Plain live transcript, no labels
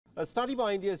A study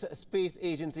by India's space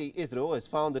agency ISRO has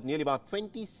found that nearly about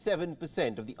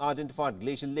 27% of the identified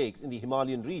glacial lakes in the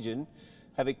Himalayan region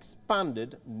have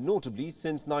expanded notably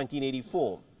since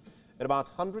 1984. And about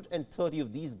 130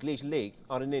 of these glacial lakes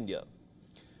are in India.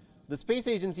 The space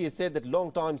agency has said that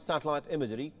long-time satellite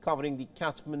imagery covering the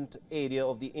catchment area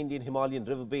of the Indian Himalayan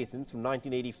river basins from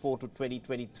 1984 to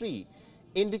 2023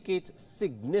 indicates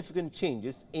significant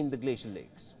changes in the glacial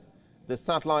lakes. The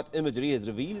satellite imagery has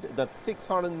revealed that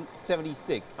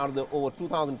 676 out of the over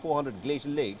 2,400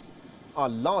 glacial lakes are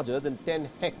larger than 10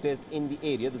 hectares in the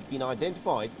area that's been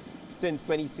identified since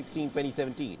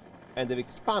 2016-2017, and they've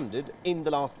expanded in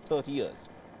the last 30 years.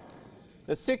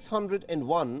 The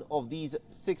 601 of these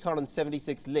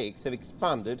 676 lakes have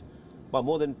expanded by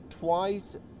more than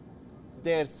twice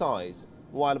their size,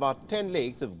 while about 10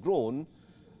 lakes have grown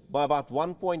by about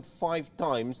 1.5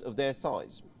 times of their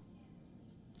size.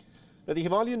 Now, the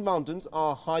Himalayan mountains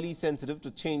are highly sensitive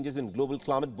to changes in global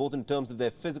climate, both in terms of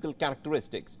their physical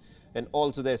characteristics and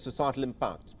also their societal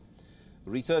impact.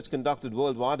 Research conducted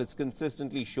worldwide has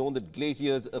consistently shown that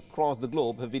glaciers across the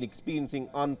globe have been experiencing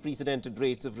unprecedented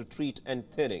rates of retreat and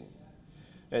thinning.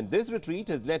 And this retreat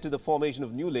has led to the formation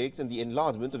of new lakes and the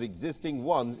enlargement of existing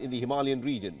ones in the Himalayan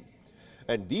region.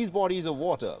 And these bodies of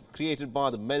water created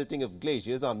by the melting of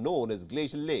glaciers are known as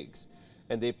glacial lakes,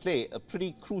 and they play a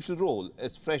pretty crucial role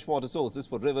as freshwater sources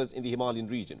for rivers in the Himalayan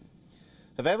region.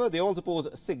 However, they also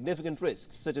pose significant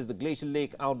risks, such as the glacial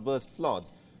lake outburst floods,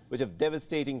 which have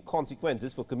devastating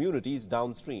consequences for communities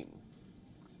downstream.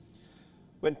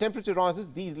 When temperature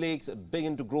rises, these lakes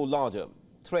begin to grow larger,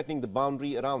 threatening the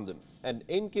boundary around them. And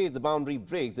in case the boundary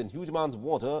breaks, then huge amounts of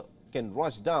water can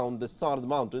rush down the side of the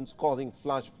mountains, causing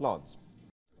flash floods.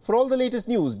 For all the latest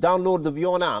news, download the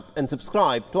WION app and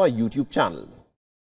subscribe to our YouTube channel.